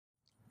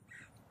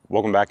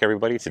Welcome back,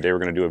 everybody. Today we're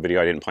going to do a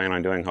video I didn't plan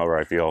on doing, however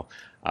I feel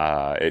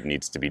it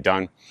needs to be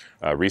done.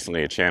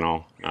 Recently a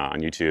channel on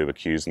YouTube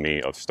accused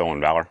me of stolen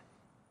valor,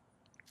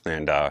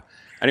 and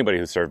anybody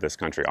who served this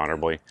country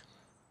honorably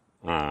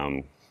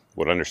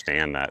would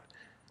understand that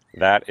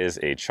that is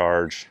a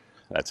charge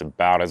that's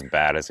about as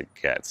bad as it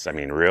gets. I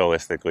mean,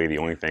 realistically, the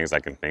only things I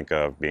can think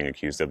of being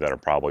accused of that are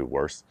probably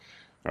worse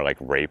are like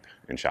rape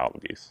and child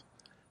abuse.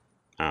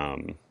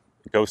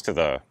 It goes to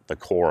the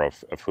core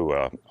of who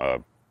a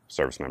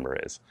service member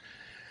is.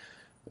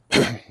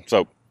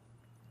 So I'm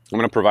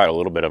going to provide a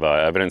little bit of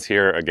evidence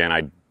here.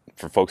 Again,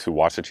 for folks who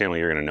watch the channel,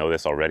 you're going to know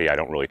this already. I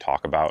don't really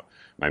talk about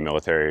my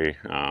military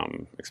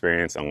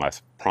experience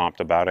unless prompt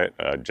about it.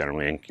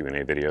 Generally in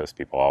Q&A videos,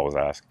 people always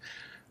ask.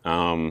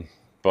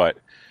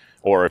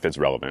 Or if it's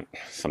relevant,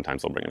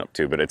 sometimes they'll bring it up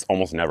too, but it's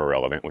almost never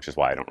relevant, which is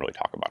why I don't really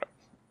talk about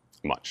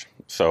it much.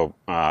 So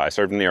I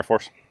served in the Air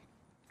Force.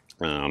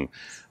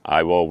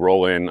 I will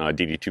roll in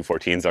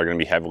DD-214s that are going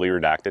to be heavily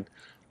redacted,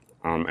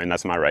 and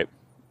that's my right.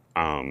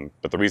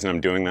 But the reason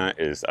I'm doing that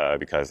is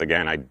because,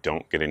 again, I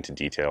don't get into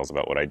details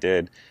about what I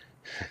did,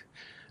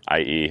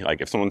 i.e.,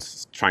 like if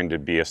someone's trying to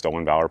be a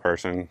stolen valor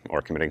person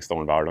or committing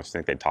stolen valor, I don't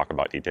think they'd talk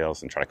about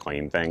details and try to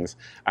claim things.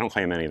 I don't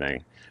claim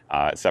anything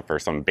except for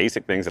some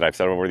basic things that I've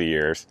said over the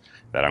years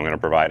that I'm going to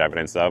provide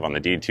evidence of. On the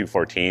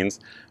DD-214s,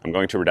 I'm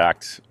going to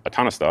redact a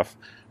ton of stuff,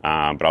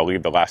 but I'll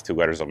leave the last two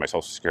letters of my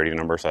social security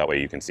number so that way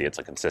you can see it's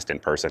a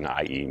consistent person,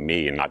 i.e.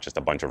 me, and not just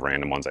a bunch of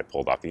random ones I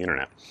pulled off the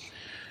internet.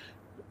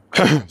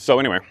 So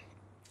anyway,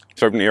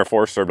 served in the Air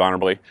Force, served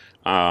honorably.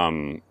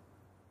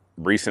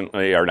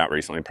 Recently, or not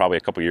recently, probably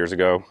a couple years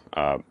ago,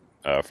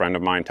 a friend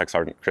of mine, Tech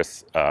Sergeant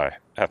Chris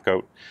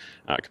Heathcote,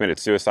 committed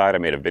suicide. I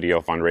made a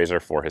video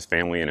fundraiser for his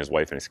family and his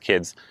wife and his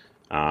kids,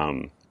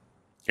 and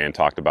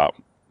talked about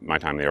my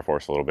time in the Air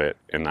Force a little bit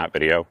in that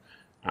video.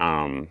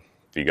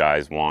 If you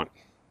guys want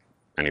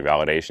any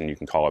validation, you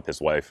can call up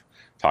his wife,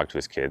 talk to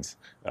his kids.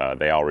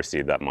 They all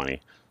received that money,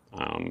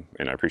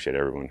 and I appreciate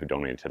everyone who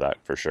donated to that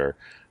for sure.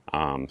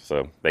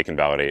 So they can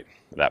validate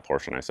that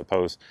portion, I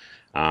suppose.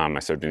 I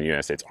served in the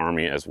United States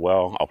Army as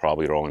well. I'll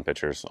probably roll in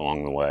pictures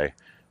along the way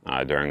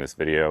during this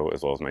video,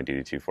 as well as my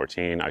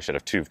DD-214. I should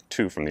have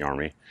two from the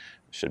Army.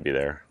 Should be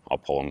there. I'll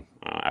pull them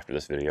after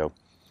this video.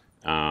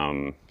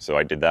 So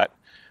I did that.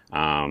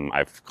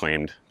 I've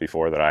claimed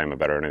before that I am a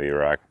veteran of the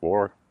Iraq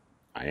War.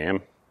 I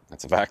am.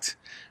 That's a fact.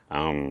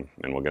 And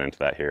we'll get into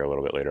that here a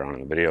little bit later on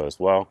in the video as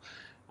well.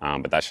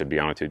 But that should be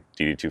on a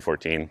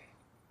DD-214.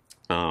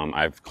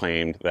 I've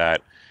claimed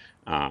that,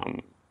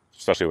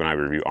 especially when I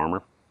review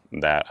armor,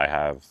 that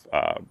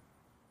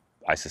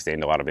I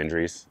sustained a lot of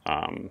injuries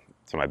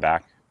to my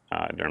back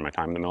during my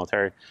time in the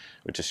military,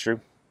 which is true.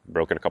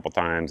 Broke it a couple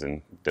times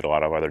and did a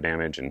lot of other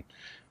damage and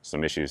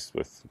some issues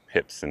with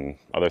hips and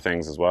other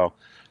things as well.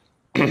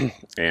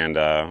 And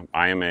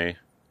I'm a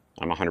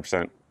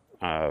 100%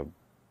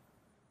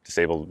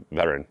 disabled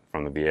veteran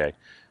from the VA.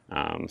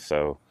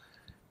 So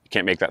you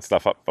can't make that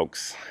stuff up,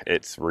 folks.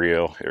 It's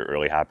real. It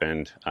really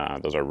happened.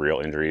 Those are real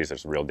injuries.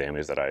 There's real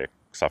damage that I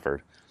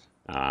suffered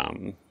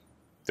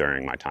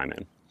during my time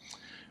in.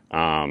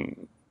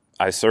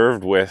 I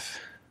served with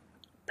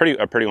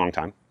a pretty long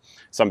time.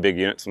 Some big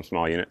units, some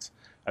small units.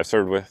 I've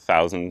served with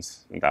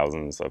thousands and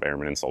thousands of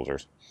airmen and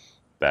soldiers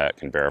that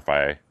can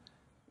verify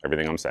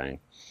everything I'm saying.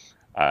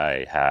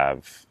 I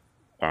have,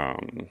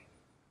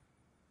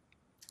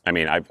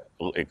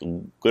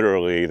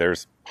 literally,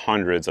 there's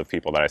hundreds of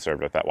people that I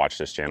served with that watch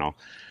this channel,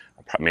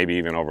 maybe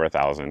even over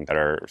 1,000 that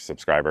are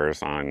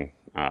subscribers on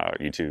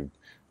YouTube,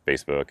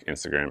 Facebook,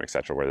 Instagram,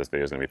 etc., where this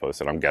video is going to be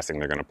posted. I'm guessing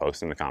they're going to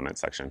post in the comment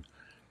section.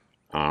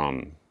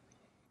 And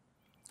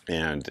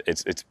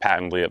it's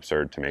patently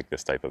absurd to make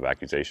this type of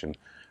accusation,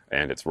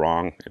 and it's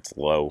wrong. It's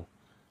low.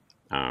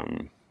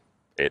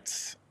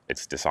 It's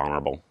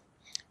dishonorable.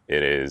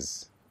 It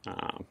is.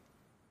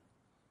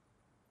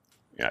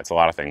 Yeah, it's a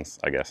lot of things,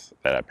 I guess,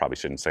 that I probably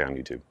shouldn't say on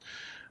YouTube.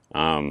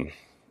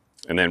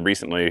 And then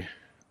recently,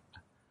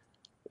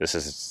 this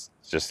is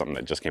just something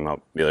that just came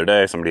up the other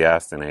day. Somebody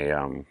asked in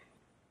a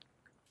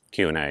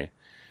Q&A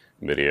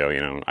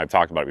video, I've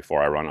talked about it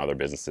before. I run other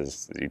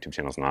businesses. The YouTube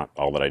channel is not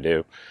all that I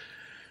do.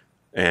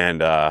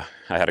 And I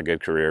had a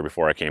good career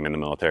before I came in the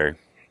military.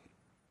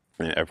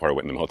 Before I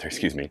went in the military,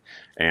 excuse me.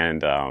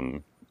 And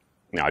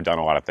I've done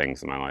a lot of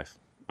things in my life.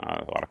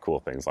 A lot of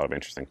cool things, a lot of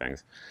interesting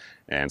things.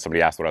 And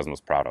somebody asked what I was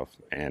most proud of.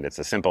 And it's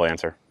a simple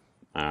answer.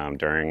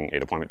 During a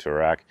deployment to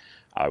Iraq,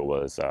 I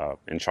was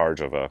in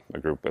charge of a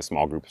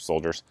small group of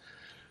soldiers.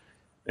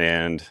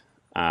 And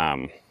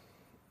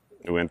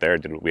we went there,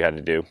 did what we had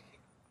to do,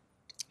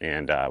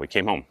 and we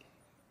came home.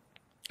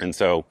 And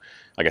so,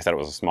 like I said, it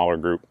was a smaller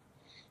group.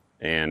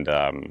 And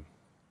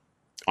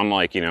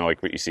unlike,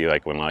 like what you see,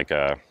 like when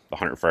the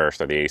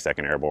 101st or the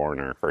 82nd Airborne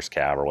or 1st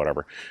Cav or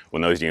whatever,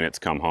 when those units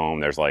come home,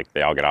 there's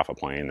they all get off a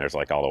plane. There's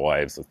all the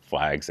wives with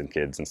flags and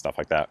kids and stuff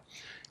like that.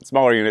 In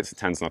smaller units, it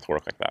tends not to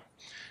work like that.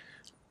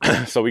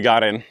 So we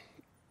got in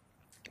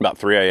about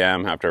 3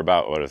 a.m. after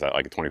about,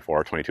 like a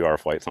 22 hour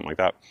flight, something like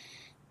that.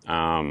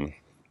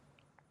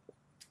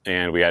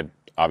 And we had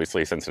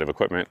obviously sensitive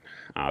equipment,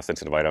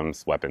 sensitive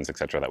items, weapons,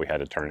 etc. that we had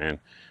to turn in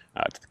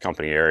to the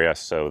company area.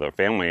 So the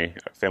family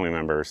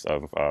members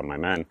of my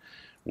men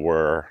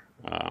were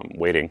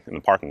waiting in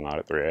the parking lot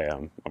at 3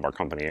 a.m. of our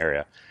company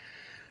area.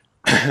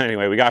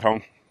 Anyway, we got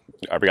home.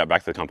 We got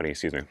back to the company,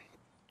 excuse me,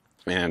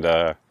 and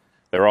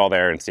they were all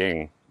there and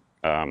seeing,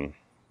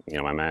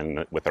 my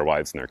men with their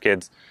wives and their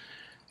kids,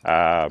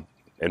 and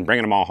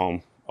bringing them all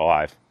home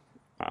alive.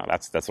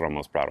 That's what I'm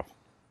most proud of,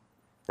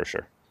 for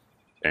sure.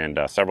 And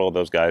several of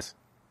those guys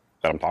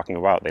that I'm talking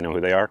about, they know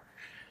who they are,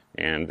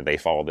 and they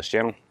follow this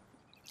channel,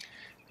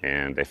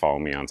 and they follow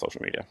me on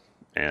social media.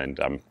 And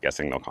I'm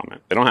guessing they'll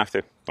comment. They don't have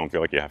to. Don't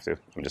feel like you have to.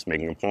 I'm just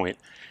making a point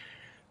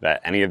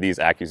that any of these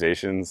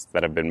accusations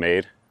that have been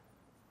made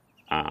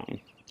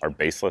are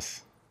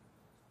baseless,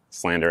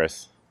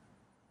 slanderous,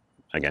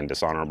 again,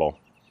 dishonorable,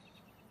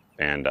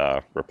 and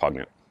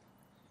repugnant.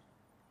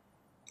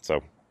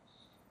 So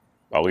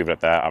I'll leave it at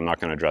that. I'm not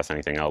going to address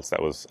anything else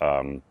that was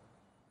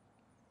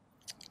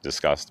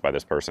discussed by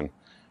this person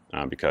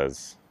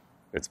because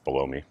it's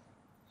below me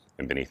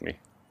and beneath me.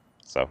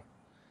 So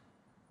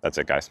that's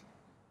it, guys.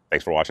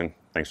 Thanks for watching.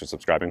 Thanks for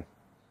subscribing.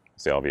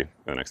 See all of you in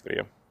the next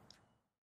video.